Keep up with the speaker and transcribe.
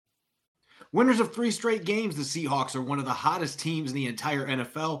Winners of 3 straight games, the Seahawks are one of the hottest teams in the entire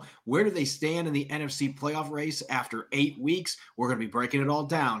NFL. Where do they stand in the NFC playoff race after 8 weeks? We're going to be breaking it all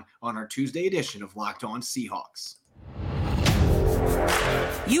down on our Tuesday edition of Locked On Seahawks.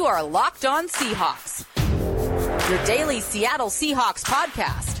 You are Locked On Seahawks, your daily Seattle Seahawks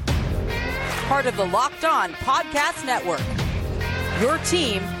podcast. Part of the Locked On Podcast Network, your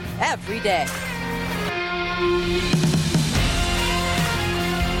team every day.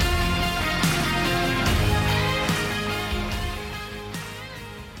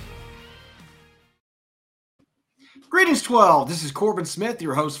 Greetings, 12. This is Corbin Smith,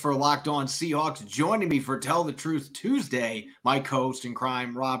 your host for Locked On Seahawks. Joining me for Tell the Truth Tuesday, my co-host in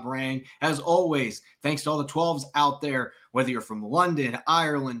crime, Rob Rang. As always, thanks to all the 12s out there, whether you're from London,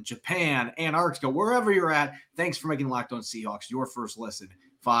 Ireland, Japan, Antarctica, wherever you're at, thanks for making Locked On Seahawks your first listen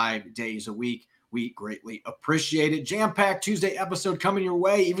 5 days a week. We greatly appreciate it. Jam-packed Tuesday episode coming your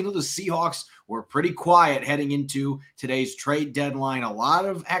way, even though the Seahawks were pretty quiet heading into today's trade deadline. A lot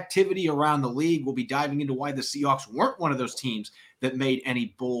of activity around the league. We'll be diving into why the Seahawks weren't one of those teams that made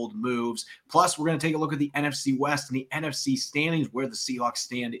any bold moves. Plus, we're going to take a look at the NFC West and the NFC standings, where the Seahawks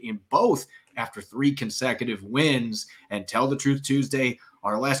stand in both after 3 consecutive wins. And Tell the Truth Tuesday,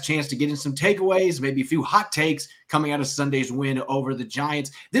 our last chance to get in some takeaways, maybe a few hot takes coming out of Sunday's win over the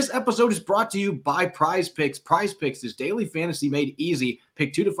Giants. This episode is brought to you by Prize Picks. Prize Picks is daily fantasy made easy.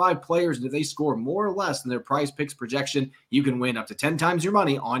 Pick 2 to 5 players, and if they score more or less than their Prize Picks projection, you can win up to 10 times your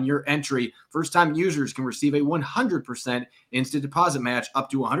money on your entry. First-time users can receive a 100% instant deposit match up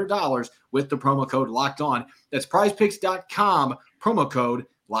to $100 with the promo code Locked On. That's prizepicks.com, promo code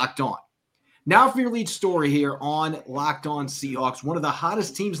Locked On. Now for your lead story here on Locked On Seahawks. One of the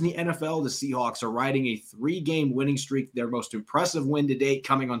hottest teams in the NFL, the Seahawks, are riding a 3-game winning streak. Their most impressive win to date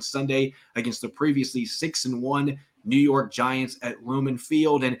coming on Sunday against the previously 6-1 New York Giants at Lumen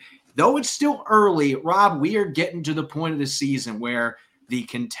Field. And though it's still early, Rob, we are getting to the point of the season where the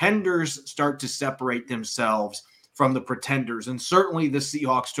contenders start to separate themselves from the pretenders. And certainly the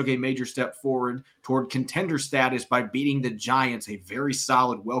Seahawks took a major step forward toward contender status by beating the Giants, a very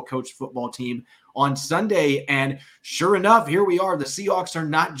solid, well-coached football team, on Sunday. And sure enough, here we are. The Seahawks are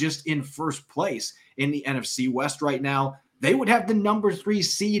not just in first place in the NFC West right now. They would have the number 3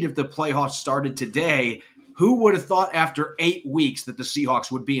 seed if the playoffs started today. Who would have thought after 8 weeks that the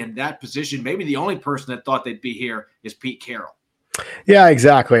Seahawks would be in that position? Maybe the only person that thought they'd be here is Pete Carroll. Yeah,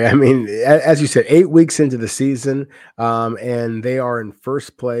 exactly. I mean, as you said, 8 weeks into the season, and they are in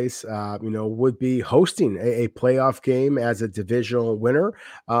first place, would be hosting a playoff game as a divisional winner.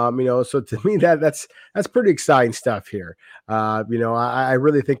 So to me, that's pretty exciting stuff here. I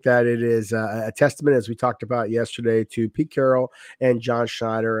really think that it is a testament, as we talked about yesterday, to Pete Carroll and John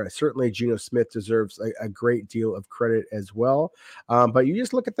Schneider. Certainly, Geno Smith deserves a great deal of credit as well. But you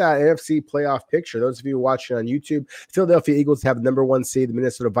just look at that NFC playoff picture. Those of you watching on YouTube, Philadelphia Eagles have the number 1 seed, the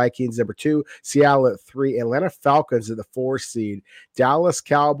Minnesota Vikings number 2, Seattle at 3, Atlanta Falcons at the 4 seed, Dallas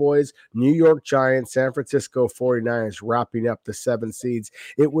Cowboys, New York Giants, San Francisco 49ers wrapping up the 7 seeds.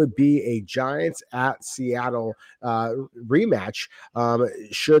 It would be a Giants at Seattle rematch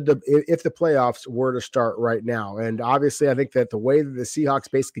if the playoffs were to start right now. And obviously, I think that the way that the Seahawks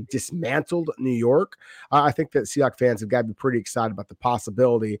basically dismantled New York, I think that Seahawks fans have got to be pretty excited about the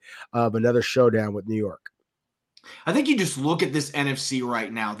possibility of another showdown with New York. I think you just look at this NFC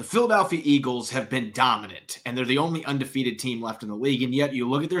right now. The Philadelphia Eagles have been dominant, and they're the only undefeated team left in the league. And yet you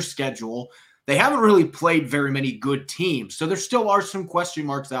look at their schedule, they haven't really played very many good teams. So there still are some question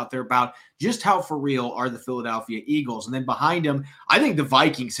marks out there about just how for real are the Philadelphia Eagles. And then behind them, I think the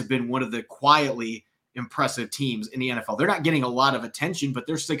Vikings have been one of the quietly impressive teams in the NFL. They're not getting a lot of attention, but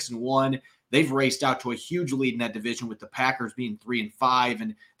they're 6-1. They've raced out to a huge lead in that division, with the Packers being 3-5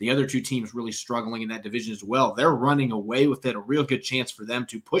 and the other 2 teams really struggling in that division as well. They're running away with it. A real good chance for them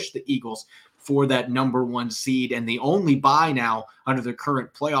to push the Eagles for that number 1 seed and the only bye now under the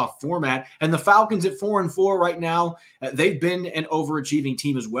current playoff format. And the Falcons at 4-4 right now, they've been an overachieving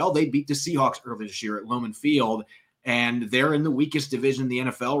team as well. They beat the Seahawks earlier this year at Lumen Field, and they're in the weakest division in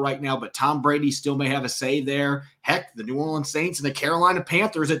the NFL right now, but Tom Brady still may have a say there. Heck, the New Orleans Saints and the Carolina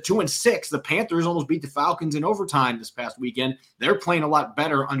Panthers at 2-6. The Panthers almost beat the Falcons in overtime this past weekend. They're playing a lot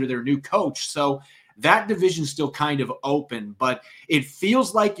better under their new coach. So that division's still kind of open, but it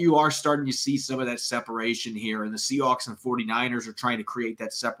feels like you are starting to see some of that separation here, and the Seahawks and 49ers are trying to create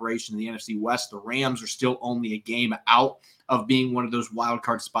that separation in the NFC West. The Rams are still only a game out of being one of those wild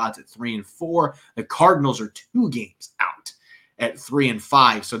card spots at 3-4. The Cardinals are 2 games out at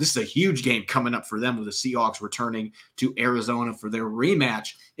 3-5. So this is a huge game coming up for them, with the Seahawks returning to Arizona for their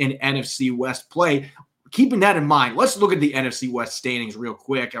rematch in NFC West play. keeping that in mind, let's look at the NFC West standings real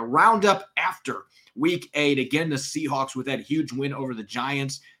quick. A roundup after Week 8. Again, the Seahawks with that huge win over the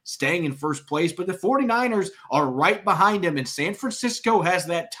Giants, staying in first place. But the 49ers are right behind them, and San Francisco has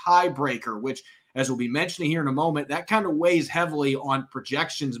that tiebreaker, which, as we'll be mentioning here in a moment, that kind of weighs heavily on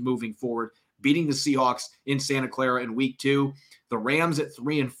projections moving forward, beating the Seahawks in Santa Clara in Week 2. The Rams at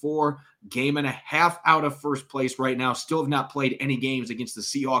 3-4, game and a half out of first place right now. Still have not played any games against the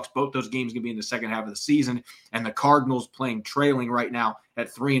Seahawks. Both those games going to be in the second half of the season. And the Cardinals playing trailing right now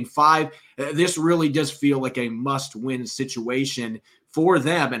at 3-5. This really does feel like a must-win situation for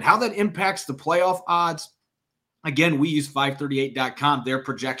them. And how that impacts the playoff odds, again, we use 538.com. Their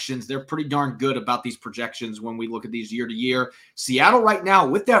projections, they're pretty darn good about these projections when we look at these year to year. Seattle right now,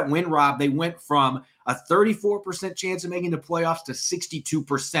 with that win, Rob, they went from a 34% chance of making the playoffs to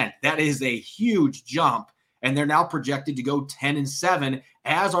 62%. That is a huge jump. And they're now projected to go 10-7,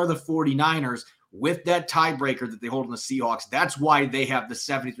 as are the 49ers, with that tiebreaker that they hold on the Seahawks. That's why they have the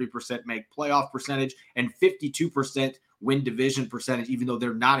 73% make playoff percentage and 52% win division percentage, even though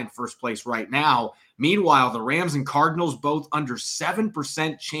they're not in first place right now. Meanwhile, the Rams and Cardinals both under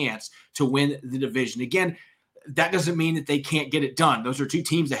 7% chance to win the division. Again, that doesn't mean that they can't get it done. Those are two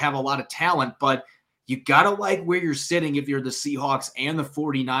teams that have a lot of talent, but you got to like where you're sitting if you're the Seahawks and the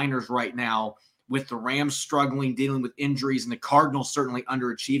 49ers right now, with the Rams struggling, dealing with injuries, and the Cardinals certainly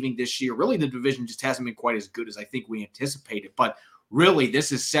underachieving this year. Really, the division just hasn't been quite as good as I think we anticipated. But really,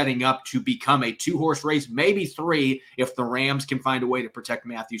 this is setting up to become a two-horse race, maybe three, if the Rams can find a way to protect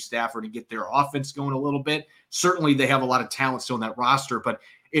Matthew Stafford and get their offense going a little bit. Certainly, they have a lot of talent still in that roster, but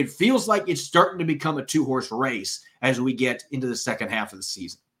it feels like it's starting to become a two-horse race as we get into the second half of the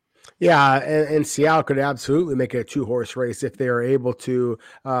season. Yeah, and Seattle could absolutely make it a two-horse race if they are able to,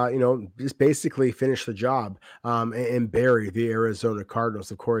 just basically finish the job and bury the Arizona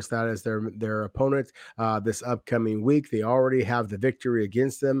Cardinals. Of course, that is their opponent this upcoming week. They already have the victory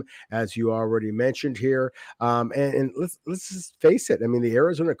against them, as you already mentioned here. And let's just face it. I mean, the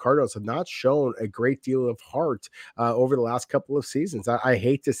Arizona Cardinals have not shown a great deal of heart over the last couple of seasons. I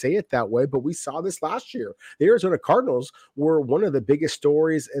hate to say it that way, but we saw this last year. The Arizona Cardinals were one of the biggest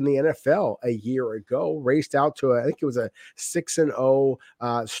stories in the NFL a year ago, raced out to I think it was a 6-0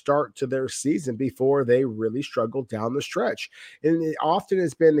 start to their season before they really struggled down the stretch. And it often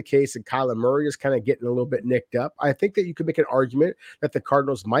has been the case that Kyler Murray is kind of getting a little bit nicked up. I think that you could make an argument that the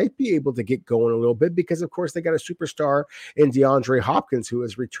Cardinals might be able to get going a little bit because, of course, they got a superstar in DeAndre Hopkins who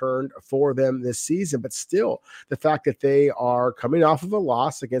has returned for them this season. But still, the fact that they are coming off of a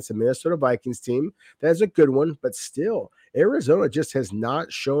loss against the Minnesota Vikings team, that is a good one, but still, Arizona just has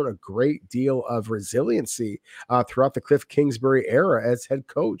not shown a great deal of resiliency throughout the Cliff Kingsbury era as head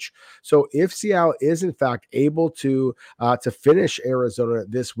coach. So if Seattle is in fact able to finish Arizona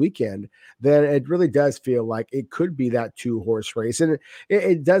this weekend, then it really does feel like it could be that two-horse race. And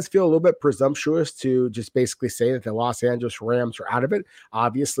it does feel a little bit presumptuous to just basically say that the Los Angeles Rams are out of it.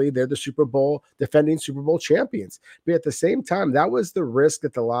 Obviously, they're the defending Super Bowl champions. But at the same time, that was the risk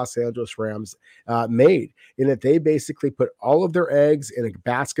that the Los Angeles Rams made, in that they basically put all of their eggs in a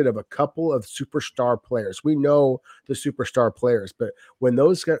basket of a couple of superstar players. We know the superstar players, but when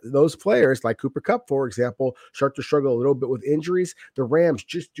those players like Cooper Kupp, for example, start to struggle a little bit with injuries, the Rams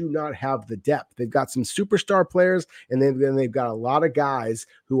just do not have the depth. They've got some superstar players, and then they've got a lot of guys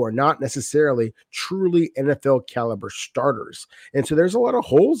who are not necessarily truly NFL caliber starters. And so there's a lot of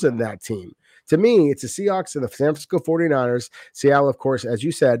holes in that team. To me, it's the Seahawks and the San Francisco 49ers. Seattle, of course, as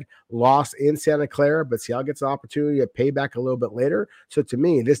you said, lost in Santa Clara, but Seattle gets an opportunity to pay back a little bit later. So to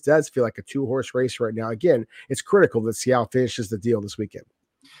me, this does feel like a two-horse race right now. Again, it's critical that Seattle finishes the deal this weekend.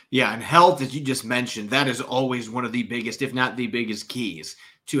 Yeah, and health, as you just mentioned, that is always one of the biggest, if not the biggest keys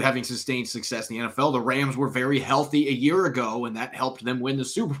to having sustained success in the NFL. The Rams were very healthy a year ago, and that helped them win the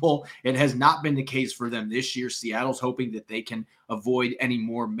Super Bowl. It has not been the case for them this year. Seattle's hoping that they can avoid any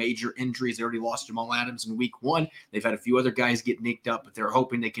more major injuries. They already lost Jamal Adams in week 1. They've had a few other guys get nicked up, but they're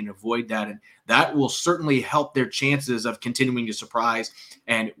hoping they can avoid that. And that will certainly help their chances of continuing to surprise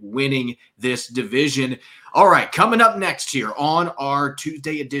and winning this division. All right, coming up next here on our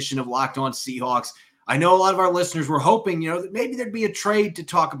Tuesday edition of Locked On Seahawks, I know a lot of our listeners were hoping, that maybe there'd be a trade to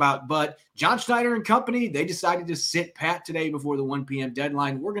talk about, but John Schneider and company, they decided to sit pat today before the 1 p.m.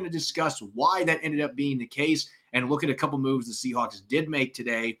 deadline. We're going to discuss why that ended up being the case and look at a couple moves the Seahawks did make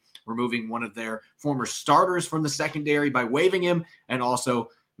today, removing one of their former starters from the secondary by waiving him and also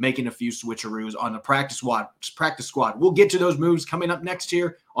making a few switcheroos on the practice squad. We'll get to those moves coming up next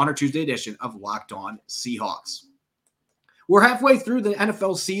here on our Tuesday edition of Locked On Seahawks. We're halfway through the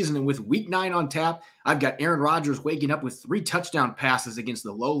NFL season, and with Week 9 on tap, I've got Aaron Rodgers waking up with 3 touchdown passes against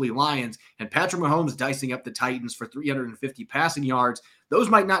the lowly Lions, and Patrick Mahomes dicing up the Titans for 350 passing yards. Those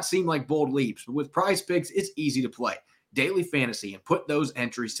might not seem like bold leaps, but with Prize Picks, it's easy to play daily fantasy and put those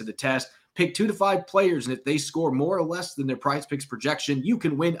entries to the test. Pick 2 to 5 players, and if they score more or less than their Prize Picks projection, you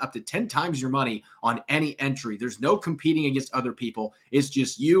can win up to 10 times your money on any entry. There's no competing against other people. It's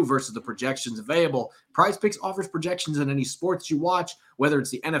just you versus the projections available. Prize Picks offers projections in any sports you watch, whether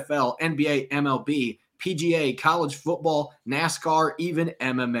it's the NFL, NBA, MLB, PGA, college football, NASCAR, even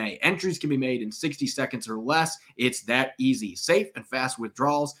MMA. Entries can be made in 60 seconds or less. It's that easy. Safe and fast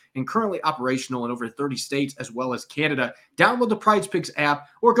withdrawals, and currently operational in over 30 states as well as Canada. Download the Prize Picks app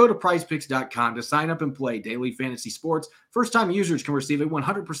or go to prizepicks.com to sign up and play daily fantasy sports. First-time users can receive a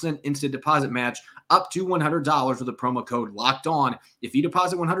 100% instant deposit match up to $100 with the promo code Locked On. If you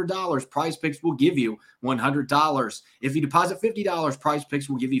deposit $100, Prize Picks will give you $100. If you deposit $50, Prize Picks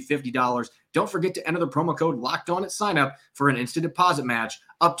will give you $50. Don't forget to enter the promo code Locked On at sign up for an instant deposit match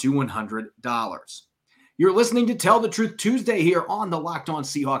up to $100. You're listening to Tell the Truth Tuesday here on the Locked On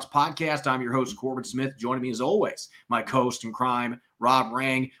Seahawks podcast. I'm your host, Corbin Smith. Joining me as always, my co-host in crime, Rob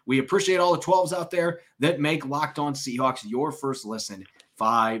Rang. We appreciate all the 12s out there that make Locked On Seahawks your first listen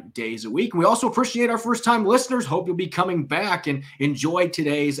 5 days a week. And we also appreciate our first-time listeners. Hope you'll be coming back and enjoy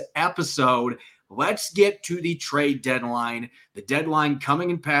today's episode. Let's get to the trade deadline. The deadline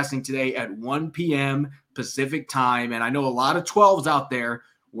coming and passing today at 1 p.m. Pacific time. And I know a lot of 12s out there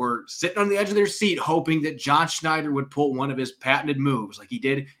were sitting on the edge of their seat hoping that John Schneider would pull one of his patented moves like he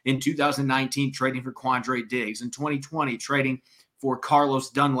did in 2019 trading for Quandre Diggs, in 2020 trading for Carlos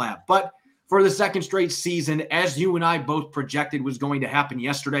Dunlap. But for the second straight season, as you and I both projected was going to happen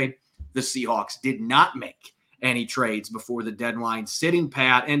yesterday, the Seahawks did not make any trades before the deadline, sitting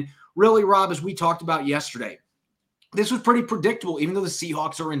pat. And really, Rob, as we talked about yesterday, this was pretty predictable, even though the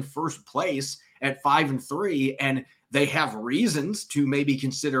Seahawks are in first place at 5-3, and they have reasons to maybe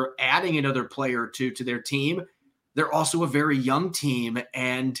consider adding another player or two to their team. They're also a very young team,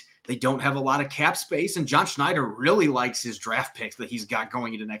 and they don't have a lot of cap space. And John Schneider really likes his draft picks that he's got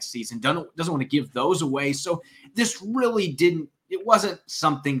going into next season. Doesn't want to give those away. So this really it wasn't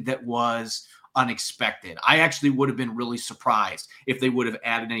something that was unexpected. I actually would have been really surprised if they would have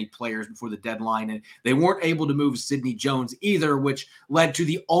added any players before the deadline. And they weren't able to move Sidney Jones either, which led to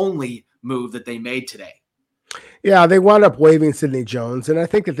the only move that they made today. Yeah, they wound up waiving Sidney Jones, and I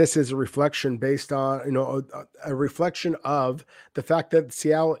think that this is a reflection based on, a reflection of the fact that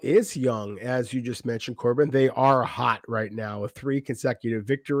Seattle is young, as you just mentioned, Corbin. They are hot right now with 3 consecutive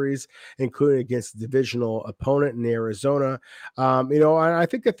victories, including against a divisional opponent in Arizona. And I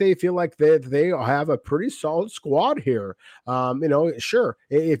think that they feel like they have a pretty solid squad here. Sure,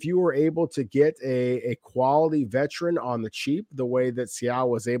 if you were able to get a quality veteran on the cheap, the way that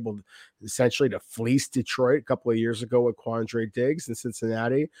Seattle was able to essentially to fleece Detroit a couple of years ago with Quandre Diggs in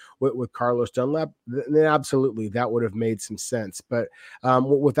Cincinnati with Carlos Dunlap, then absolutely that would have made some sense. But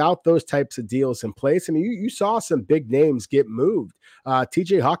without those types of deals in place, I mean, you saw some big names get moved.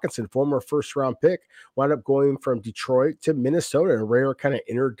 TJ Hawkinson, former first-round pick, wound up going from Detroit to Minnesota, a rare kind of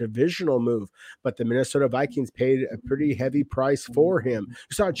interdivisional move. But the Minnesota Vikings paid a pretty heavy price for him.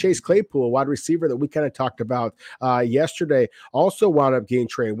 You saw Chase Claypool, a wide receiver that we kind of talked about yesterday, also wound up getting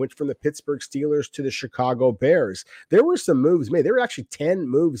traded, went from the Pittsburgh Steelers to the Chicago Bears. There were some moves made. There were actually 10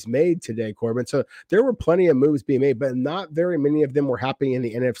 moves made today, Corbin. So there were plenty of moves being made, but not very many of them were happening in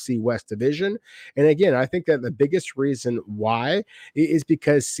the NFC West division. And again, I think that the biggest reason why is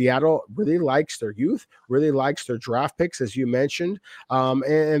because Seattle really likes their youth, really likes their draft picks, as you mentioned.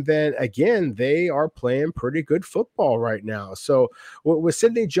 And then again, they are playing pretty good football right now. So with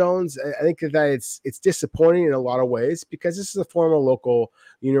Sidney Jones, I think that it's disappointing in a lot of ways because this is a former local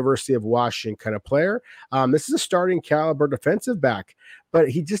University of Washington kind of player. This is a starting caliber defensive back, but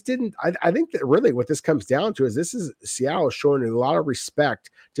he just didn't. I think that really what this comes down to is this is Seattle showing a lot of respect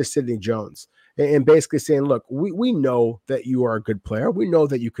to Sidney Jones and basically saying, look, we know that you are a good player. We know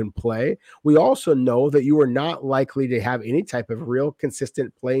that you can play. We also know that you are not likely to have any type of real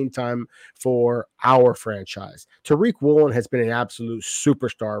consistent playing time for our franchise. Tariq Woolen has been an absolute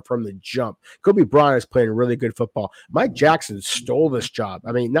superstar from the jump. Kobe Bryant is playing really good football. Mike Jackson stole this job.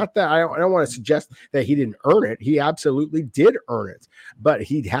 I mean, not that I don't want to suggest that he didn't earn it. He absolutely did earn it. but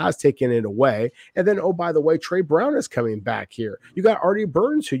he has taken it away. And then, oh, by the way, Trey Brown is coming back here. You got Artie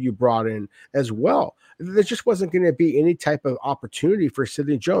Burns, who you brought in as well. There just wasn't going to be any type of opportunity for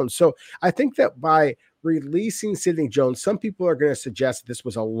Sidney Jones. So I think that by releasing Sidney Jones, some people are going to suggest this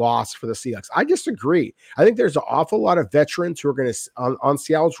was a loss for the Seahawks. I disagree. I think there's an awful lot of veterans who are going to on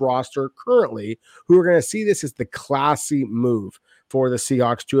Seattle's roster currently who are going to see this as the classy move for the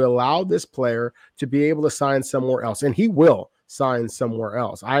Seahawks to allow this player to be able to sign somewhere else, and he will sign somewhere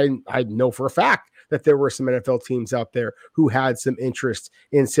else. I know for a fact that there were some NFL teams out there who had some interest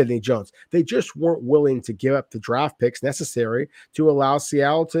in Sidney Jones. They just weren't willing to give up the draft picks necessary to allow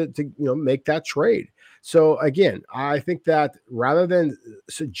Seattle to make that trade. So again, I think that rather than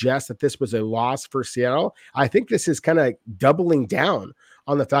suggest that this was a loss for Seattle, I think this is kind of doubling down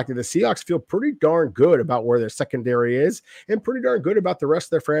on the fact that the Seahawks feel pretty darn good about where their secondary is and pretty darn good about the rest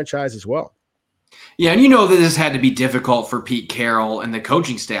of their franchise as well. Yeah, and you know that this had to be difficult for Pete Carroll and the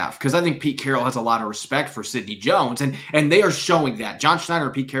coaching staff because I think Pete Carroll has a lot of respect for Sidney Jones, and they are showing that. John Schneider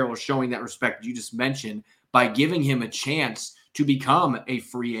and Pete Carroll are showing that respect you just mentioned by giving him a chance to become a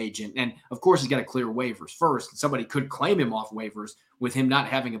free agent. And, of course, he's got to clear waivers first. Somebody could claim him off waivers with him not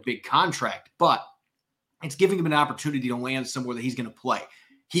having a big contract, but it's giving him an opportunity to land somewhere that he's going to play.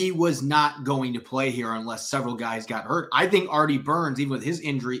 He was not going to play here unless several guys got hurt. I think Artie Burns, even with his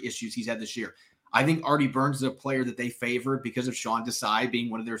injury issues he's had this year, I think Artie Burns is a player that they favored because of Sean Desai being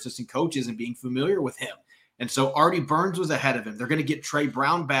one of their assistant coaches and being familiar with him. And so Artie Burns was ahead of him. They're going to get Trey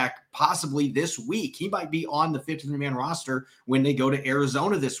Brown back possibly this week. He might be on the 53-man roster when they go to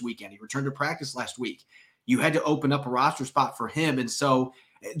Arizona this weekend. He returned to practice last week. You had to open up a roster spot for him. And so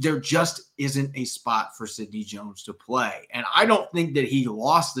there just isn't a spot for Sidney Jones to play. And I don't think that he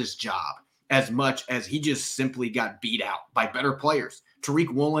lost this job as much as he just simply got beat out by better players. Tariq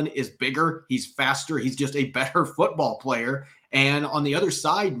Woolen is bigger. He's faster. He's just a better football player. And on the other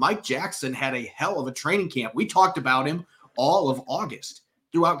side, Mike Jackson had a hell of a training camp. We talked about him all of August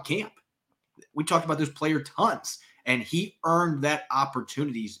throughout camp. We talked about this player tons, and he earned that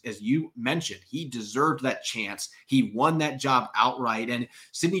opportunities, as you mentioned. He deserved that chance. He won that job outright. And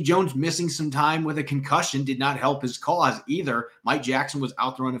Sidney Jones missing some time with a concussion did not help his cause either. Mike Jackson was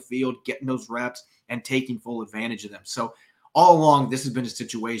out there on the field, getting those reps and taking full advantage of them. So all along, this has been a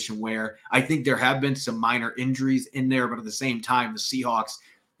situation where I think there have been some minor injuries in there, but at the same time, the Seahawks,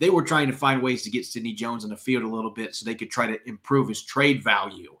 they were trying to find ways to get Sidney Jones on the field a little bit so they could try to improve his trade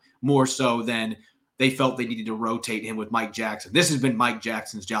value more so than they felt they needed to rotate him with Mike Jackson. This has been Mike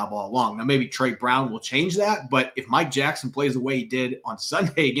Jackson's job all along. Now, maybe Trey Brown will change that, but if Mike Jackson plays the way he did on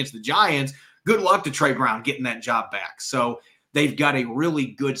Sunday against the Giants, good luck to Trey Brown getting that job back. So they've got a really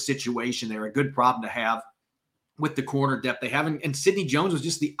good situation there, a good problem to have with the corner depth they have. And Sidney Jones was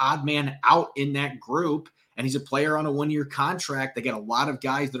just the odd man out in that group. And he's a player on a one-year contract. They got a lot of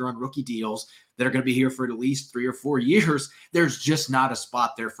guys that are on rookie deals that are going to be here for at least 3 or 4 years. There's just not a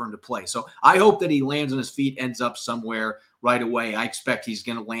spot there for him to play. So I hope that he lands on his feet, ends up somewhere right away. I expect he's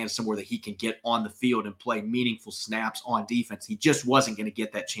going to land somewhere that he can get on the field and play meaningful snaps on defense. He just wasn't going to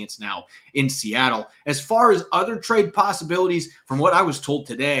get that chance now in Seattle. As far as other trade possibilities, from what I was told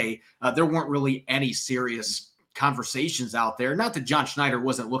today, there weren't really any serious conversations out there. Not that John Schneider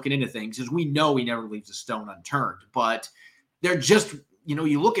wasn't looking into things, because we know he never leaves a stone unturned, but they're just,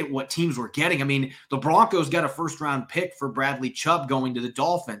 you look at what teams were getting. I mean, the Broncos got a first-round pick for Bradley Chubb going to the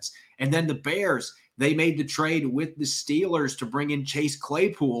Dolphins, and then the Bears, they made the trade with the Steelers to bring in Chase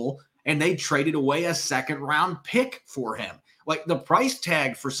Claypool, and they traded away a second-round pick for him. Like, the price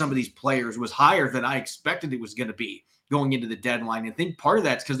tag for some of these players was higher than I expected it was going to be going into the deadline. And I think part of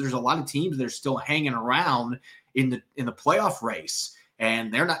that's because there's a lot of teams that are still hanging around in the playoff race,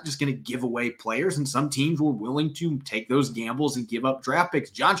 and they're not just going to give away players. And some teams were willing to take those gambles and give up draft picks.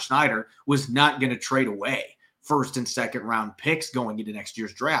 John Schneider was not going to trade away first and second round picks going into next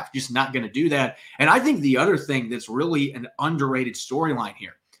year's draft. Just not going to do that. And I think the other thing that's really an underrated storyline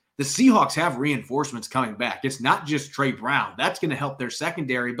here, the Seahawks have reinforcements coming back. It's not just Trey Brown. That's going to help their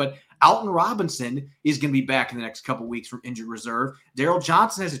secondary, but Alton Robinson is going to be back in the next couple weeks from injured reserve. Daryl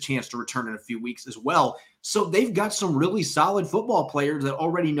Johnson has a chance to return in a few weeks as well. So they've got some really solid football players that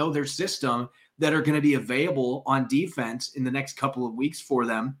already know their system that are going to be available on defense in the next couple of weeks for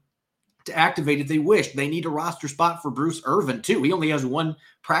them to activate if they wish. They need a roster spot for Bruce Irvin, too. He only has one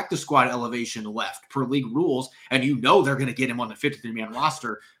practice squad elevation left per league rules, and they're going to get him on the 53-man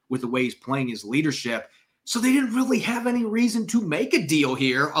roster with the way he's playing his leadership. So they didn't really have any reason to make a deal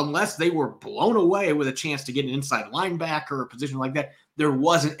here unless they were blown away with a chance to get an inside linebacker or a position like that. There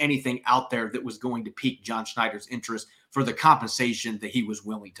wasn't anything out there that was going to pique John Schneider's interest for the compensation that he was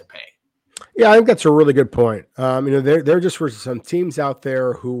willing to pay. Yeah, I think that's a really good point. There just were some teams out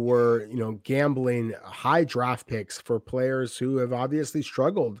there who were, gambling high draft picks for players who have obviously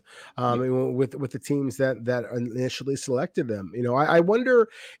struggled with the teams that initially selected them. I wonder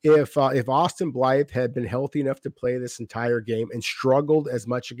if Austin Blythe had been healthy enough to play this entire game and struggled as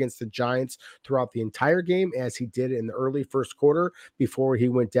much against the Giants throughout the entire game as he did in the early first quarter before he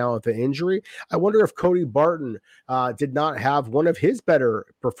went down with an injury. I wonder if Cody Barton did not have one of his better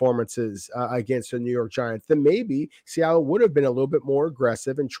performances against the New York Giants, then maybe Seattle would have been a little bit more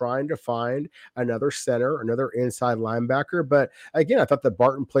aggressive in trying to find another center, another inside linebacker. But again, I thought that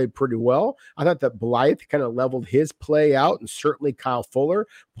Barton played pretty well. I thought that Blythe kind of leveled his play out, and certainly Kyle Fuller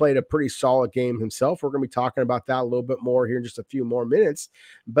played a pretty solid game himself. We're going to be talking about that a little bit more here in just a few more minutes.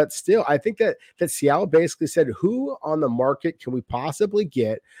 But still, I think that Seattle basically said, who on the market can we possibly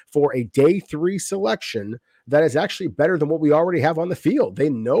get for a day 3 selection that is actually better than what we already have on the field? They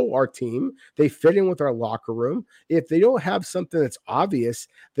know our team. They fit in with our locker room. If they don't have something that's obvious,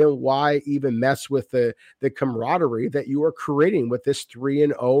 then why even mess with the camaraderie that you are creating with this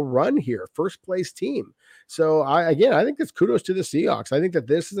 3-0 run here, first place team? So I think it's kudos to the Seahawks. I think that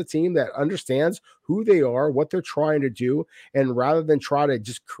this is a team that understands who they are, what they're trying to do. And rather than try to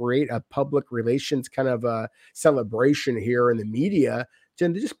just create a public relations kind of a celebration here in the media, to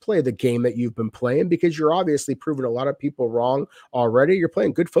just play the game that you've been playing, because you're obviously proving a lot of people wrong already. You're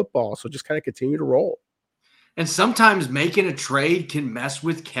playing good football, so just kind of continue to roll. And sometimes making a trade can mess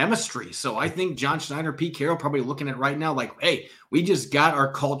with chemistry. So I think John Schneider, Pete Carroll probably looking at it right now like, hey, we just got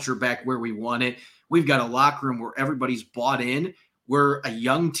our culture back where we want it. We've got a locker room where everybody's bought in. We're a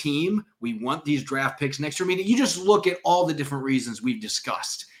young team. We want these draft picks next year. I mean, you just look at all the different reasons we've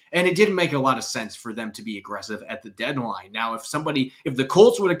discussed. And it didn't make a lot of sense for them to be aggressive at the deadline. Now, if the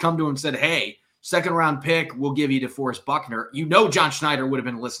Colts would have come to him and said, hey, second round pick, we'll give you DeForest Buckner, John Schneider would have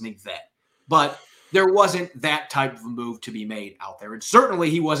been listening then. But there wasn't that type of a move to be made out there. And certainly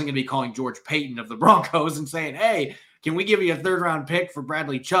he wasn't going to be calling George Paton of the Broncos and saying, hey, can we give you a third round pick for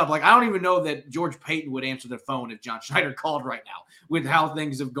Bradley Chubb? Like, I don't even know that George Paton would answer the phone if John Schneider called right now with how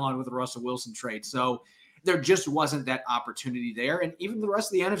things have gone with the Russell Wilson trade. So there just wasn't that opportunity there. And even the rest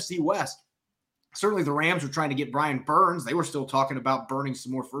of the NFC West, certainly the Rams were trying to get Brian Burns. They were still talking about burning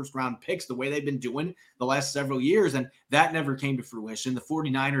some more first-round picks the way they've been doing the last several years, and that never came to fruition. The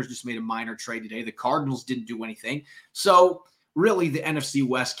 49ers just made a minor trade today. The Cardinals didn't do anything. So really the NFC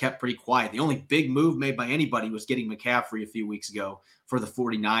West kept pretty quiet. The only big move made by anybody was getting McCaffrey a few weeks ago for the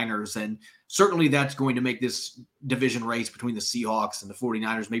 49ers, and certainly that's going to make this division race between the Seahawks and the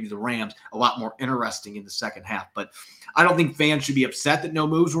 49ers, maybe the Rams, a lot more interesting in the second half. But I don't think fans should be upset that no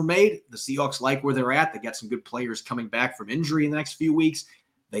moves were made. The Seahawks like where they're at. They got some good players coming back from injury in the next few weeks.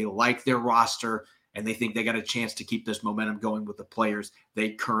 They like their roster, and they think they got a chance to keep this momentum going with the players they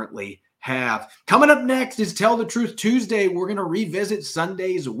currently have. Coming up next is Tell the Truth Tuesday. We're going to revisit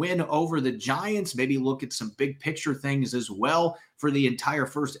Sunday's win over the Giants, maybe look at some big picture things as well for the entire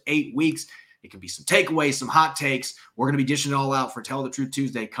first 8 weeks. It can be some takeaways, some hot takes. We're going to be dishing it all out for Tell the Truth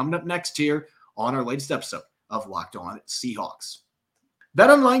Tuesday coming up next here on our latest episode of Locked On Seahawks.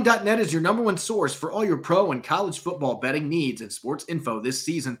 BetOnline.net is your number one source for all your pro and college football betting needs and sports info this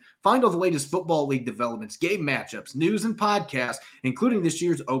season. Find all the latest football league developments, game matchups, news, and podcasts, including this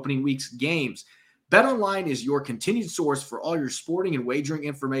year's opening week's games. BetOnline is your continued source for all your sporting and wagering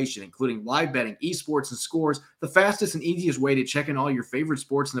information, including live betting, esports, and scores, the fastest and easiest way to check in all your favorite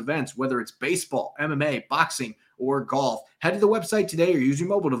sports and events, whether it's baseball, MMA, boxing, or golf. Head to the website today or use your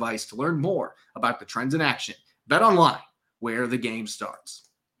mobile device to learn more about the trends in action. BetOnline, where the game starts.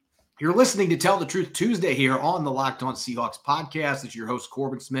 You're listening to Tell the Truth Tuesday here on the Locked On Seahawks podcast. It's your host,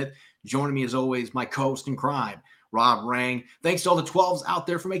 Corbin Smith. Joining me as always, my co-host in crime, Rob Rang. Thanks to all the 12s out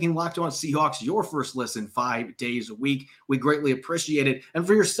there for making Locked On Seahawks your first listen 5 days a week. We greatly appreciate it. And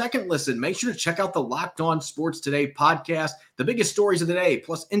for your second listen, make sure to check out the Locked On Sports Today podcast, the biggest stories of the day,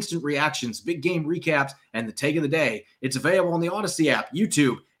 plus instant reactions, big game recaps, and the take of the day. It's available on the Odyssey app,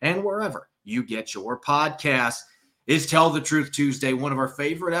 YouTube, and wherever you get your podcasts. Is Tell the Truth Tuesday, one of our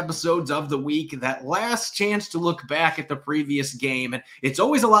favorite episodes of the week, that last chance to look back at the previous game. And it's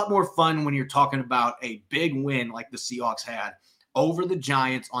always a lot more fun when you're talking about a big win like the Seahawks had over the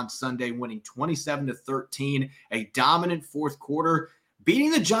Giants on Sunday, winning 27-13, a dominant fourth quarter, beating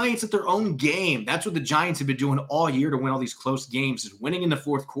the Giants at their own game. That's what the Giants have been doing all year to win all these close games, is winning in the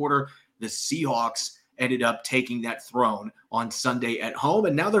fourth quarter. The Seahawks ended up taking that throne on Sunday at home,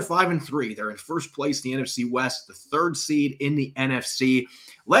 and now they're 5-3. They're in first place in the NFC West, the third seed in the NFC.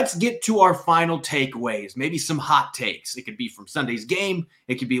 Let's get to our final takeaways, maybe some hot takes. It could be from Sunday's game.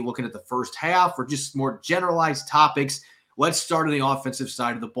 It could be looking at the first half or just more generalized topics. Let's start on the offensive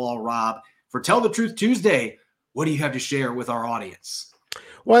side of the ball, Rob. For Tell the Truth Tuesday, what do you have to share with our audience?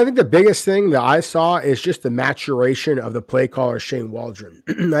 Well, I think the biggest thing that I saw is just the maturation of the play caller, Shane Waldron.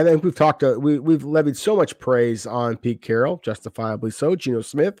 I think we've levied so much praise on Pete Carroll, justifiably so. Geno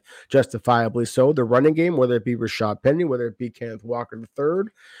Smith, justifiably so. The running game, whether it be Rashad Penny, whether it be Kenneth Walker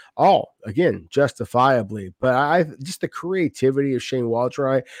III, all again justifiably. But just the creativity of Shane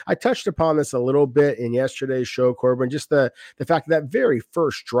Waldron. I touched upon this a little bit in yesterday's show, Corbin. Just the fact that very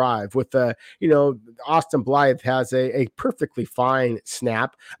first drive with Austin Blythe has a perfectly fine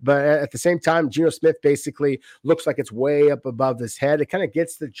snap. But at the same time, Geno Smith basically looks like it's way up above his head. It kind of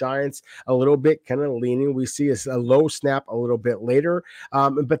gets the Giants a little bit kind of leaning. We see a low snap a little bit later.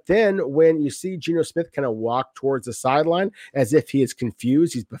 But then when you see Geno Smith kind of walk towards the sideline as if he is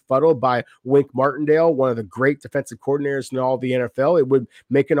confused, he's befuddled by Wink Martindale, one of the great defensive coordinators in all the NFL, it would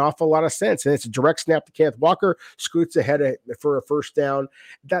make an awful lot of sense. And it's a direct snap to Kenneth Walker, scoots ahead for a first down.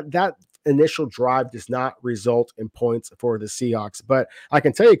 That initial drive does not result in points for the Seahawks. But I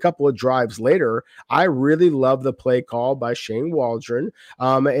can tell you a couple of drives later, I really love the play call by Shane Waldron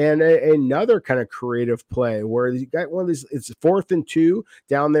and another kind of creative play where you got one of these, it's 4th and 2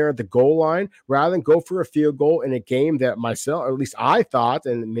 down there at the goal line, rather than go for a field goal in a game that myself, or at least I thought,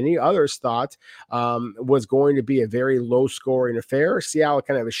 and many others thought was going to be a very low scoring affair. Seattle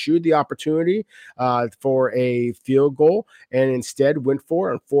kind of eschewed the opportunity for a field goal and instead went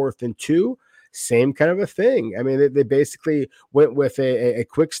for on 4th and 2. Same kind of a thing. I mean, they basically went with a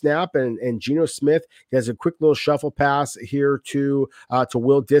quick snap, and Geno Smith has a quick little shuffle pass here to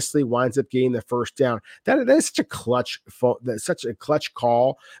Will Dissly, winds up getting the first down. That is such a clutch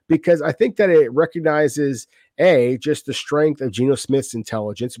call, because I think that it recognizes just the strength of Geno Smith's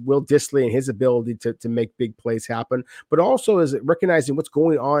intelligence, Will Dissly and his ability to make big plays happen, but also is it recognizing what's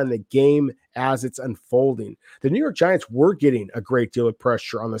going on in the game as it's unfolding. The New York Giants were getting a great deal of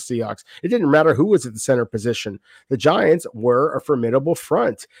pressure on the Seahawks. It didn't matter who was at the center position. The Giants were a formidable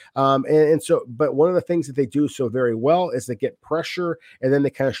front. But one of the things that they do so very well is they get pressure and then they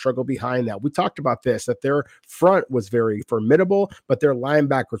kind of struggle behind that. We talked about this, that their front was very formidable, but their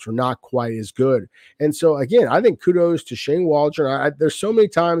linebackers were not quite as good. And so again, I think kudos to Shane Waldron. There's so many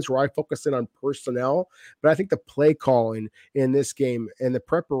times where I focus in on personnel, but I think the play calling in this game and the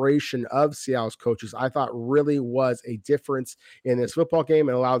preparation of Seattle's coaches, I thought really was a difference in this football game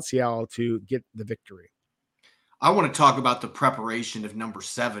and allowed Seattle to get the victory. I want to talk about the preparation of number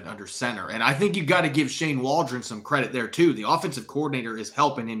 7 under center. And I think you got to give Shane Waldron some credit there too. The offensive coordinator is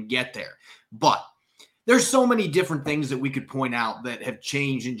helping him get there. But there's so many different things that we could point out that have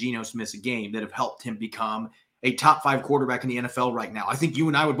changed in Geno Smith's game that have helped him become a top 5 quarterback in the NFL right now. I think you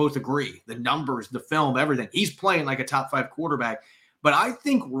and I would both agree. The numbers, the film, everything. He's playing like a top 5 quarterback. But I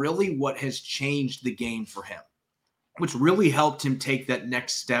think really what has changed the game for him, which really helped him take that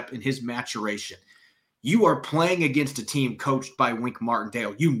next step in his maturation. You are playing against a team coached by Wink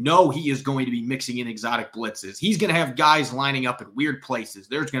Martindale. You know he is going to be mixing in exotic blitzes. He's going to have guys lining up at weird places.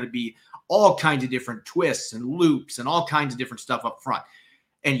 There's going to be all kinds of different twists and loops and all kinds of different stuff up front.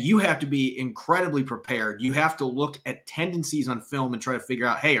 And you have to be incredibly prepared. You have to look at tendencies on film and try to figure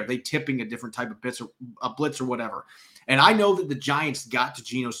out, hey, are they tipping a different type of blitz or whatever? And I know that the Giants got to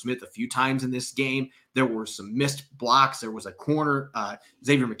Geno Smith a few times in this game. There were some missed blocks. There was a corner.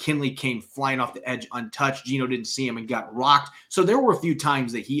 Xavier McKinley came flying off the edge untouched. Geno didn't see him and got rocked. So there were a few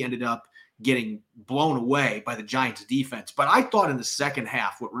times that he ended up getting blown away by the Giants defense. But I thought in the second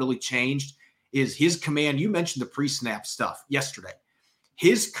half, what really changed is his command. You mentioned the pre-snap stuff yesterday.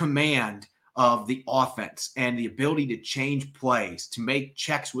 His command of the offense and the ability to change plays, to make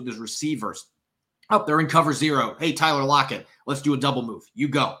checks with his receivers. Up there in cover 0. Hey, Tyler Lockett, let's do a double move. You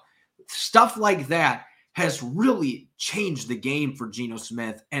go. Stuff like that has really changed the game for Geno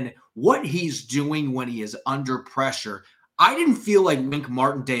Smith. And what he's doing when he is under pressure, I didn't feel like Wink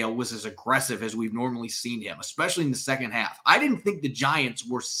Martindale was as aggressive as we've normally seen him, especially in the second half. I didn't think the Giants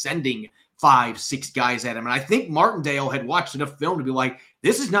were sending 5-6 guys at him. And I think Martindale had watched enough film to be like,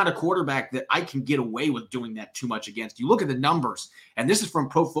 this is not a quarterback that I can get away with doing that too much against. You look at the numbers, and this is from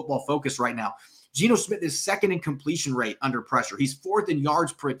Pro Football Focus right now. Geno Smith is 2nd in completion rate under pressure. He's 4th in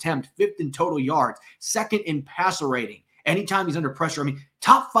yards per attempt, 5th in total yards, 2nd in passer rating. Anytime he's under pressure, I mean,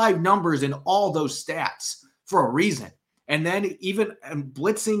 top 5 numbers in all those stats for a reason. And then even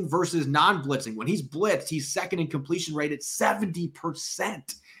blitzing versus non-blitzing. When he's blitzed, he's 2nd in completion rate at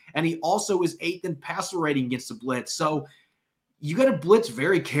 70%. And he also is 8th in passer rating against the blitz. So you got to blitz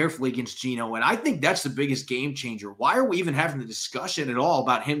very carefully against Geno, and I think that's the biggest game changer. Why are we even having the discussion at all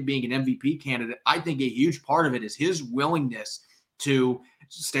about him being an MVP candidate? I think a huge part of it is his willingness to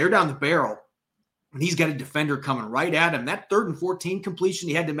stare down the barrel and he's got a defender coming right at him. That 3rd and 14 completion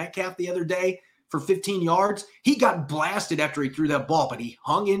he had to Metcalf the other day for 15 yards, he got blasted after he threw that ball, but he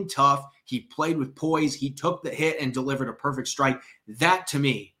hung in tough. He played with poise. He took the hit and delivered a perfect strike. That, to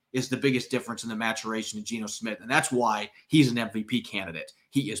me, is the biggest difference in the maturation of Geno Smith, and that's why he's an MVP candidate.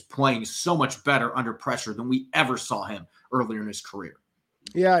 He is playing so much better under pressure than we ever saw him earlier in his career.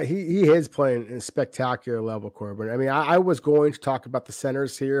 Yeah, he is playing in a spectacular level, Corbin. I mean, I was going to talk about the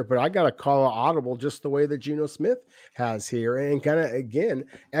centers here, but I got to call it audible just the way that Geno Smith has here and kind of, again,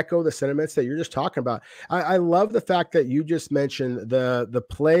 echo the sentiments that you're just talking about. I love the fact that you just mentioned the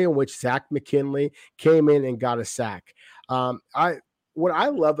play in which Zach McKinley came in and got a sack. What I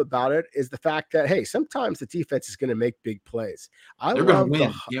love about it is the fact that, hey, sometimes the defense is going to make big plays. They're going to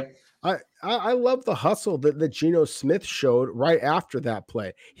win. Yep. I love the hustle that Geno Smith showed right after that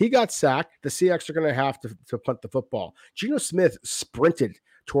play. He got sacked. The Seahawks are going to have to punt the football. Geno Smith sprinted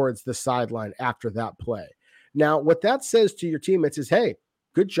towards the sideline after that play. Now, what that says to your teammates is, hey,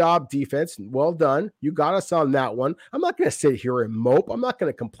 good job, defense. Well done. You got us on that one. I'm not going to sit here and mope. I'm not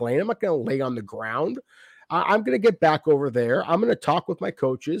going to complain. I'm not going to lay on the ground. I'm going to get back over there. I'm going to talk with my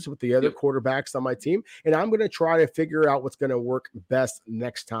coaches, with the other quarterbacks on my team, and I'm going to try to figure out what's going to work best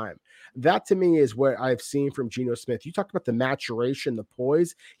next time. That, to me, is what I've seen from Geno Smith. You talked about the maturation, the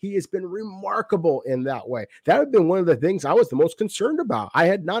poise. He has been remarkable in that way. That had been one of the things I was the most concerned about. I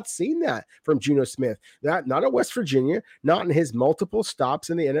had not seen that from Geno Smith. That not at West Virginia, not in his multiple stops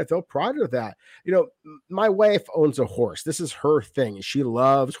in the NFL prior to that. You know, my wife owns a horse. This is her thing. She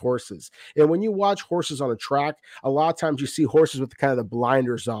loves horses. And when you watch horses on a track, a lot of times you see horses with kind of the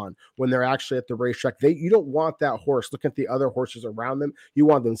blinders on when they're actually at the racetrack. You don't want that horse looking at the other horses around them. You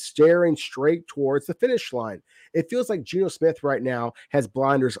want them staring straight towards the finish line. It feels like Geno Smith right now has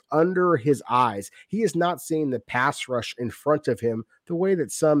blinders under his eyes. He is not seeing the pass rush in front of him the way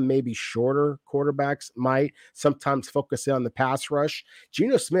that some maybe shorter quarterbacks might sometimes focus in on the pass rush.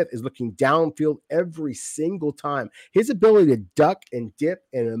 Geno Smith is looking downfield every single time. His ability to duck and dip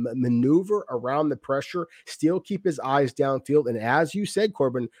and maneuver around the pressure, still keep his eyes downfield, and as you said,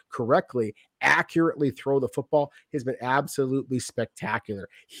 Corbin, correctly, accurately throw the football has been absolutely spectacular.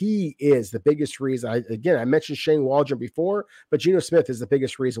 He is the biggest reason. I mentioned Shane Waldron before, but Geno Smith is the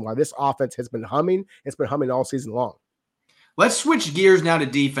biggest reason why this offense has been humming. It's been humming all season long. Let's switch gears now to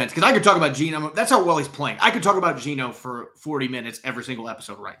defense, because I could talk about Geno. That's how well he's playing. I could talk about Geno for 40 minutes every single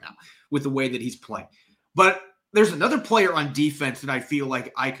episode right now with the way that he's playing. But there's another player on defense that I feel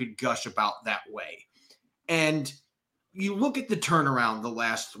like I could gush about that way. And you look at the turnaround the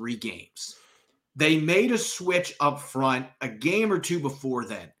last 3 games. They made a switch up front a game or two before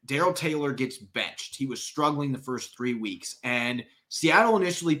then. Darrell Taylor gets benched. He was struggling the first 3 weeks, and Seattle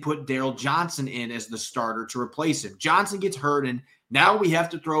initially put Daryl Johnson in as the starter to replace him. Johnson gets hurt, and now we have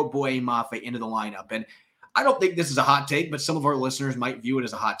to throw Boye Mafe into the lineup. And I don't think this is a hot take, but some of our listeners might view it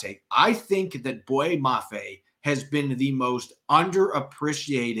as a hot take. I think that Boye Mafe has been the most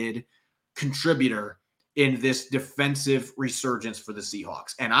underappreciated contributor in this defensive resurgence for the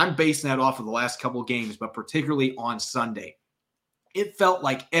Seahawks. And I'm basing that off of the last couple of games, but particularly on Sunday. It felt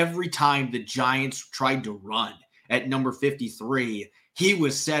like every time the Giants tried to run at number 53, he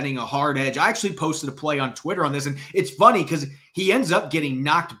was setting a hard edge. I actually posted a play on Twitter on this, and it's funny because he ends up getting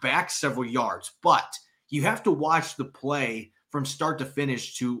knocked back several yards, but you have to watch the play from start to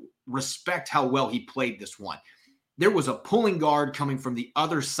finish to respect how well he played this one. There was a pulling guard coming from the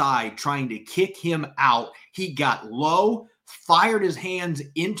other side trying to kick him out. He got low, fired his hands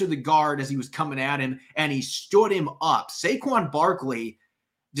into the guard as he was coming at him, and he stood him up. Saquon Barkley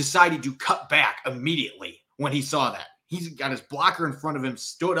decided to cut back immediately when he saw that. He's got his blocker in front of him,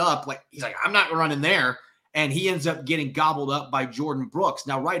 stood up, like he's like, I'm not running there. And he ends up getting gobbled up by Jordan Brooks.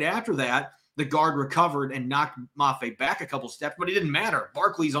 Now, right after that, the guard recovered and knocked Mafe back a couple steps, but it didn't matter.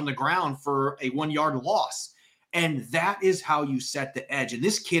 Barkley's on the ground for a 1-yard loss. And that is how you set the edge. And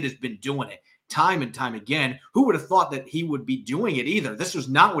this kid has been doing it time and time again. Who would have thought that he would be doing it either? This was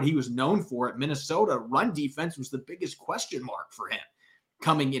not what he was known for at Minnesota. Run defense was the biggest question mark for him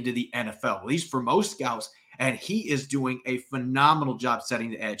coming into the NFL, at least for most scouts. And he is doing a phenomenal job setting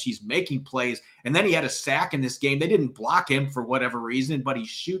the edge. He's making plays. And then he had a sack in this game. They didn't block him for whatever reason, but he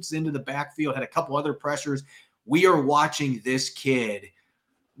shoots into the backfield, had a couple other pressures. We are watching this kid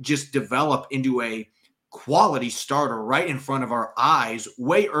just develop into a quality starter right in front of our eyes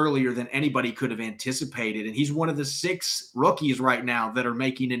way earlier than anybody could have anticipated. And he's one of the 6 rookies right now that are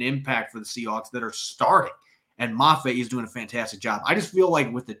making an impact for the Seahawks that are starting. And Mafe is doing a fantastic job. I just feel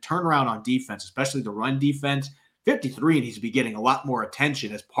like with the turnaround on defense, especially the run defense, 53 needs to be getting a lot more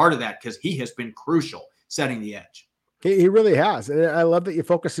attention as part of that because he has been crucial setting the edge. He really has. And I love that you're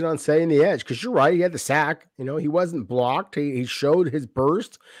focusing on setting the edge because you're right. He had the sack. He wasn't blocked. He showed his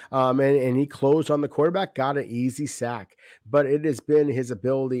burst and he closed on the quarterback, got an easy sack. But it has been his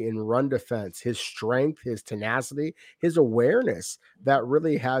ability in run defense, his strength, his tenacity, his awareness that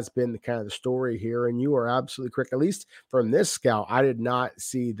really has been the kind of the story here. And you are absolutely correct. At least from this scout, I did not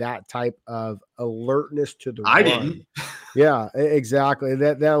see that type of alertness to the I run. didn't. Yeah, exactly.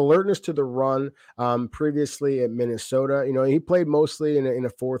 That alertness to the run. Previously at Minnesota, he played mostly in a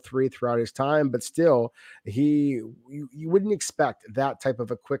 4-3 throughout his time, but still, you wouldn't expect that type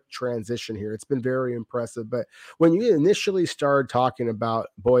of a quick transition here. It's been very impressive. But when you initially started talking about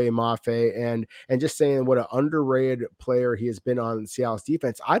Boye Mafe and just saying what an underrated player he has been on Seattle's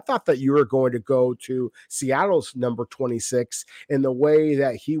defense, I thought that you were going to go to Seattle's number 26 in the way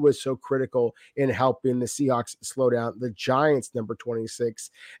that he was so critical in helping the Seahawks slow down the Giants number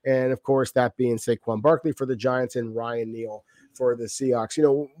 26. And of course, that being Saquon Barkley for the Giants and Ryan Neal for the Seahawks.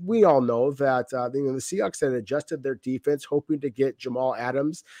 We all know that the Seahawks had adjusted their defense, hoping to get Jamal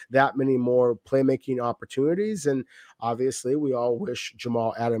Adams that many more playmaking opportunities. And obviously, we all wish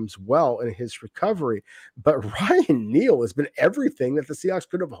Jamal Adams well in his recovery. But Ryan Neal has been everything that the Seahawks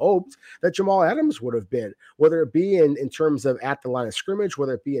could have hoped that Jamal Adams would have been, whether it be in terms of at the line of scrimmage,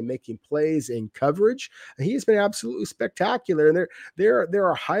 whether it be in making plays in coverage. He's been absolutely spectacular. And there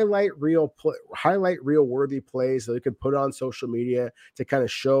are highlight reel worthy plays that you could put on social media to kind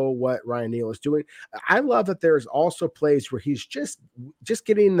of show what Ryan Neal is doing. I love that there's also plays where he's just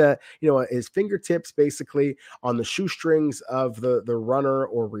getting his fingertips basically on the shoestrings of the runner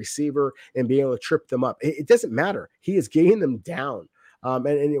or receiver and being able to trip them up. It doesn't matter. He is getting them down.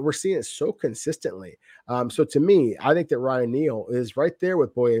 And we're seeing it so consistently. So to me, I think that Ryan Neal is right there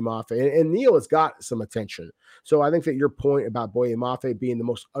with Boye Mafe, and Neal has got some attention. So I think that your point about Boye Mafe being the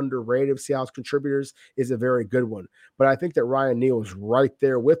most underrated of Seattle's contributors is a very good one. But I think that Ryan Neal is right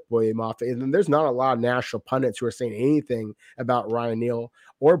there with Boye Mafe, and then there's not a lot of national pundits who are saying anything about Ryan Neal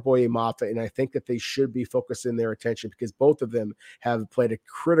or Boye Mafe, and I think that they should be focusing their attention because both of them have played a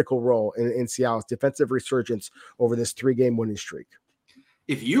critical role in Seattle's defensive resurgence over this 3-game winning streak.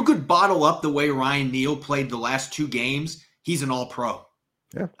 If you could bottle up the way Ryan Neal played the last 2 games, he's an all-pro.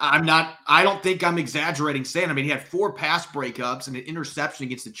 Yeah. I don't think I'm exaggerating saying, he had 4 pass breakups and an interception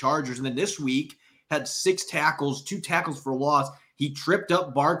against the Chargers. And then this week had 6 tackles, 2 tackles for loss. He tripped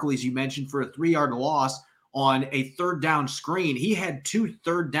up Barkley, as you mentioned, for a 3-yard loss on a 3rd down screen. He had 2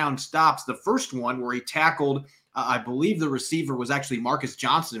 3rd down stops. The first one where he tackled, I believe the receiver was actually Marcus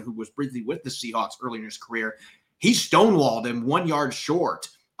Johnson, who was briefly with the Seahawks early in his career. He stonewalled him 1 yard short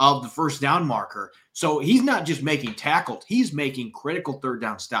of the 1st down marker. So he's not just making tackles. He's making critical 3rd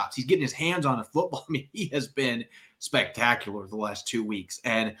down stops. He's getting his hands on the football. He has been spectacular the last 2 weeks.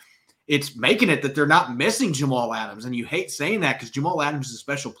 And it's making it that they're not missing Jamal Adams. And you hate saying that because Jamal Adams is a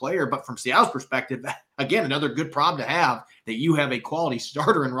special player. But from Seattle's perspective, again, another good problem to have that you have a quality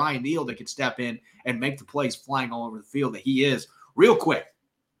starter in Ryan Neal that can step in and make the plays flying all over the field that he is. Real quick,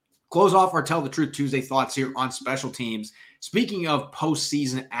 close off our Tell the Truth Tuesday thoughts here on special teams. Speaking of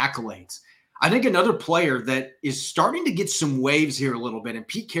postseason accolades, I think another player that is starting to get some waves here a little bit, and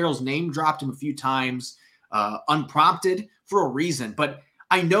Pete Carroll's name dropped him a few times, unprompted for a reason, but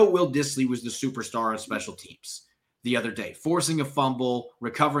I know Will Dissly was the superstar on special teams the other day, forcing a fumble,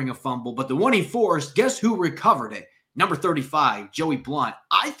 recovering a fumble, but the one he forced, guess who recovered it? Number 35, Joey Blount.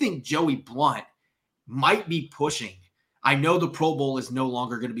 I think Joey Blount might be pushing. I know the Pro Bowl is no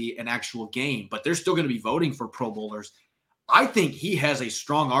longer going to be an actual game, but they're still going to be voting for Pro Bowlers. I think he has a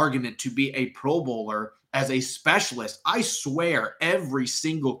strong argument to be a Pro Bowler as a specialist. I swear every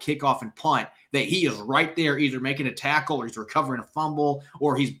single kickoff and punt that he is right there either making a tackle or he's recovering a fumble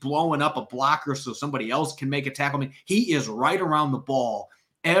or he's blowing up a blocker so somebody else can make a tackle. He is right around the ball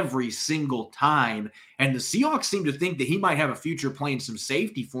every single time. And the Seahawks seem to think that he might have a future playing some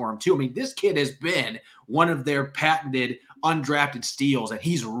safety for him too. This kid has been one of their patented undrafted steals, and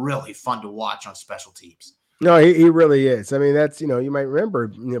he's really fun to watch on special teams. No, he really is. That's, you might remember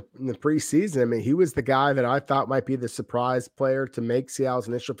in the preseason, he was the guy that I thought might be the surprise player to make Seattle's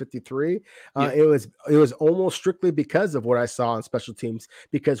initial 53. It was almost strictly because of what I saw on special teams,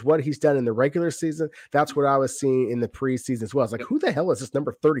 because what he's done in the regular season, that's what I was seeing in the preseason as well. It's like, who the hell is this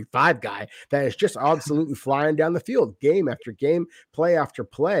number 35 guy that is just absolutely flying down the field, game after game, play after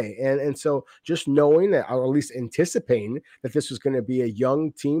play. And so just knowing that, or at least anticipating that this was going to be a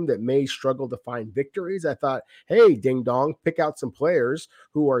young team that may struggle to find victories, I thought thought, hey, ding dong, pick out some players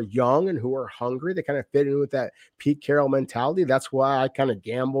who are young and who are hungry. They kind of fit in with that Pete Carroll mentality. That's why I kind of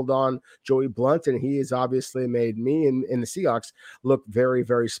gambled on Joey Blount, and he has obviously made me and the Seahawks look very,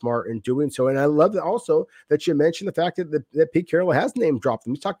 very smart in doing so. And I love that also that you mentioned the fact that Pete Carroll has name dropped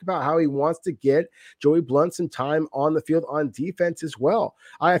him. He talked about how he wants to get Joey Blount some time on the field on defense as well.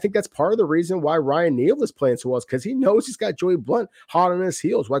 I think that's part of the reason why Ryan Neal is playing so well, is because he knows he's got Joey Blount hot on his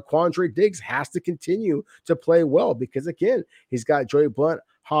heels, why Quandre Diggs has to continue to play well, because again, he's got Joey Blount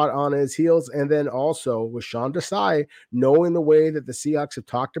hot on his heels. And then also with Sean Desai, knowing the way that the Seahawks have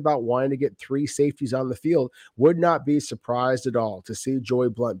talked about wanting to get 3 safeties on the field, would not be surprised at all to see Joey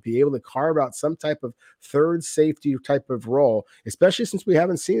Blount be able to carve out some type of third safety type of role, especially since we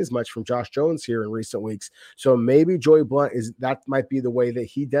haven't seen as much from Josh Jones here in recent weeks. So maybe Joey Blount that might be the way that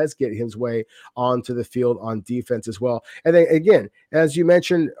he does get his way onto the field on defense as well. And then again, as you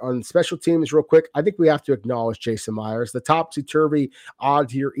mentioned on special teams real quick, I think we have to acknowledge Jason Myers, the topsy-turvy,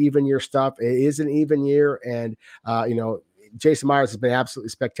 odd year, even year stuff. It is an even year. And, Jason Myers has been absolutely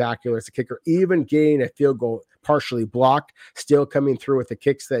spectacular as a kicker, even getting a field goal partially blocked, still coming through with the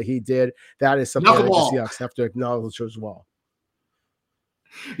kicks that he did. That is something that the Seahawks have to acknowledge as well.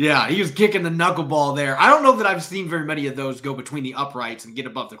 Yeah, he was kicking the knuckleball there. I don't know that I've seen very many of those go between the uprights and get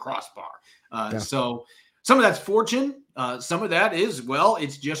above the crossbar. So some of that's fortune. Some of that is, well,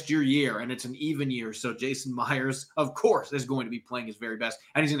 it's just your year and it's an even year. So Jason Myers, of course, is going to be playing his very best,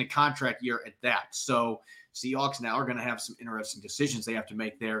 and he's in a contract year at that. So Seahawks now are going to have some interesting decisions they have to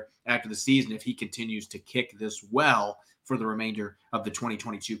make there after the season if he continues to kick this well for the remainder of the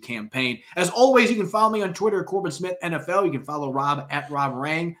 2022 campaign. As always, you can follow me on Twitter, Corbin Smith NFL. You can follow Rob at Rob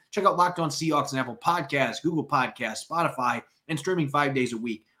Rang. Check out Locked On Seahawks and Apple Podcasts, Google Podcasts, Spotify, and streaming 5 days a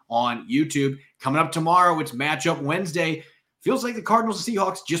week on YouTube. Coming up tomorrow, it's Matchup Wednesday. Feels like the Cardinals and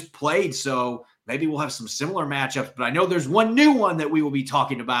Seahawks just played, so maybe we'll have some similar matchups. But I know there's one new one that we will be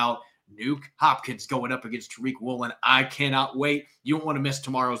talking about. Nuke Hopkins going up against Tariq Woolen. I cannot wait. You don't want to miss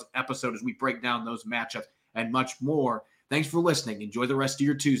tomorrow's episode as we break down those matchups and much more. Thanks for listening. Enjoy the rest of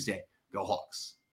your Tuesday. Go Hawks.